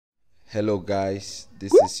Hello guys,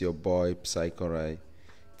 this is your boy Psychorai.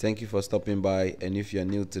 Thank you for stopping by, and if you're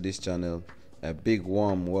new to this channel, a big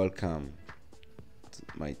warm welcome to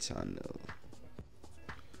my channel.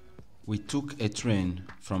 We took a train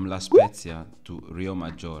from La Spezia to Rio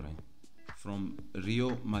Maggiore. From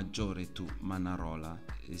Rio Maggiore to Manarola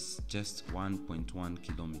is just 1.1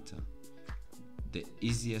 kilometer. The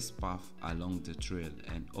easiest path along the trail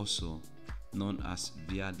and also known as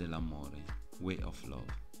Via dell'Amore, Way of Love.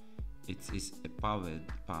 It is a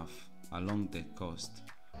paved path along the coast,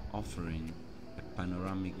 offering a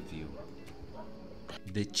panoramic view.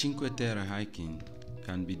 The Cinque Terre hiking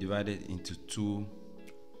can be divided into two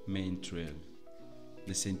main trails: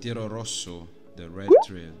 the Sentiero Rosso, the red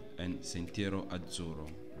trail, and Sentiero Azzurro,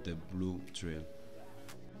 the blue trail.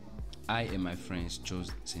 I and my friends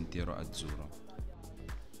chose Sentiero Azzurro.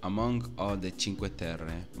 Among all the Cinque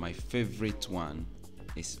Terre, my favorite one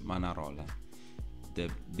is Manarola. The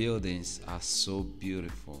buildings are so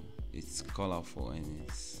beautiful, it's colorful, and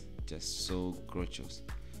it's just so gorgeous.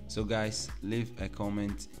 So guys, leave a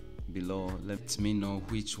comment below, let me know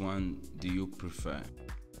which one do you prefer.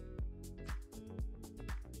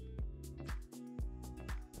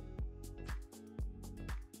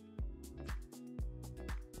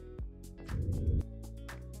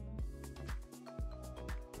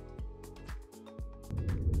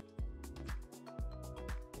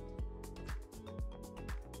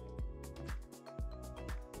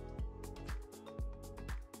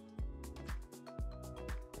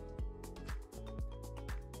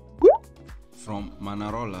 From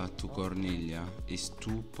Manarola to Corniglia is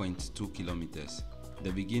 2.2 kilometers.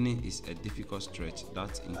 The beginning is a difficult stretch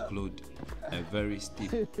that includes a very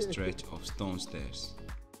steep stretch of stone stairs.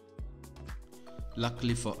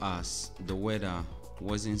 Luckily for us, the weather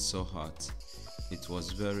wasn't so hot. It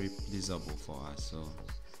was very pleasurable for us, so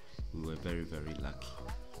we were very lucky.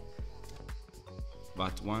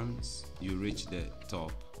 But once you reach the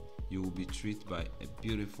top, you will be treated by a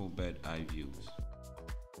beautiful bird eye views.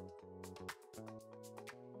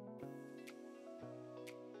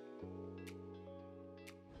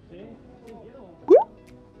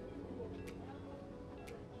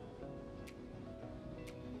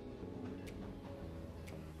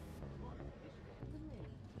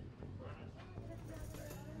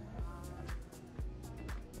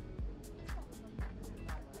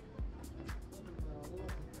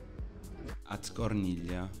 At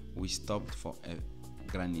Corniglia, we stopped for a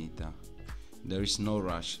granita. There is no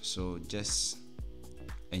rush, so just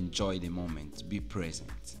enjoy the moment, be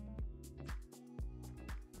present.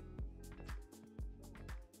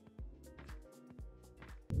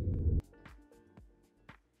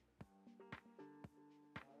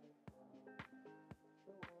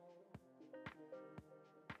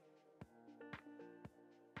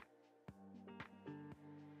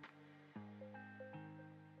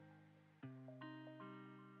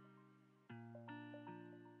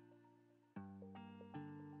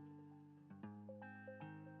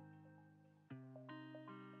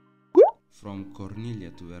 From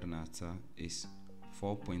Corniglia to Vernazza is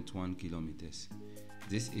 4.1 kilometers.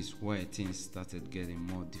 This is where things started getting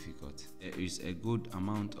more difficult. There is a good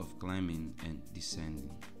amount of climbing and descending.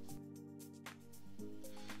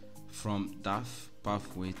 From that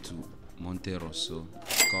pathway to Monte Rosso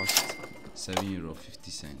cost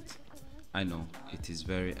 €7.50. I know it is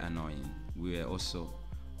very annoying. We were also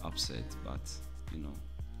upset, but you know,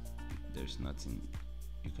 there's nothing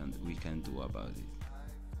we can do about it.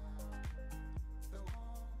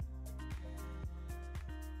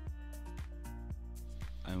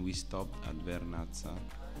 And we stopped at Vernazza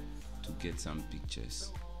to get some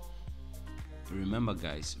pictures. Remember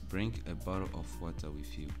guys, bring a bottle of water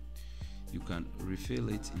with you. You can refill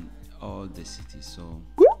it in all the cities, so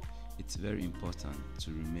it's very important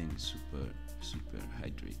to remain super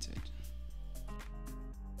hydrated.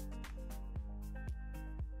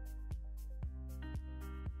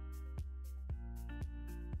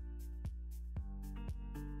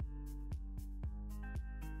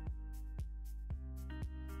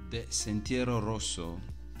 The Sentiero Rosso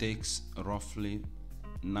takes roughly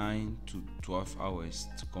 9 to 12 hours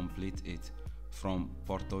to complete it from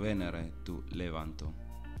Portovenere to Levanto,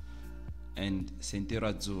 and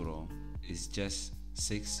Sentiero Azzurro is just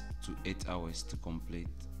 6 to 8 hours to complete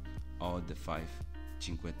all the 5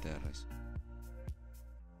 Cinque Terres.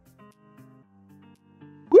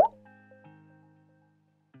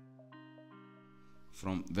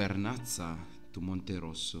 From Vernazza to Monte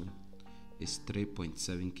Rosso is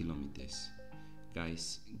 3.7 kilometers.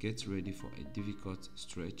 Guys, get ready for a difficult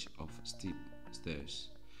stretch of steep stairs,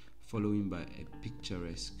 following by a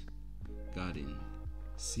picturesque garden,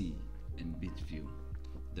 sea, and beach view.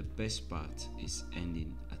 the best part is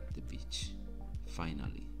ending at the beach.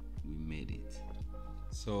 Finally, we made it.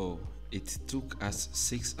 So it took us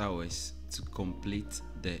 6 hours to complete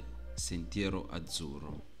the Sentiero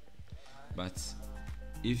Azzurro. But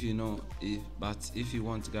if you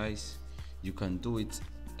want, guys, you can do it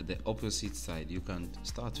the opposite side. You can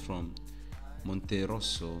start from Monte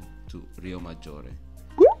Rosso to Rio Maggiore.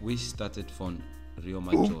 We started from Rio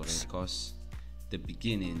Maggiore because the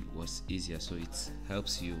beginning was easier, so it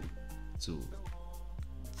helps you to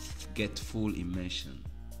get full immersion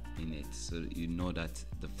in it, so you know that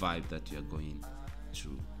the vibe that you are going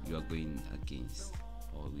through, you are going against,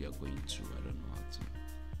 or we are going through. I don't know how to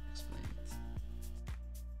explain it.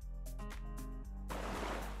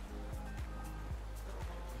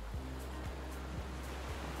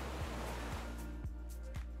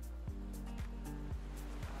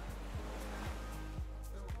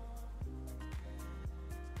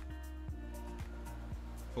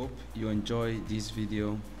 Hope you enjoy this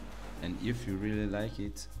video, and if you really like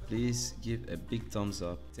it, please give a big thumbs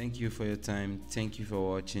up. Thank you for your time, thank you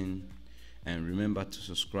for watching, and remember to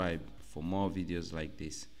subscribe for more videos like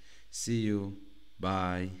this. See you,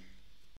 bye.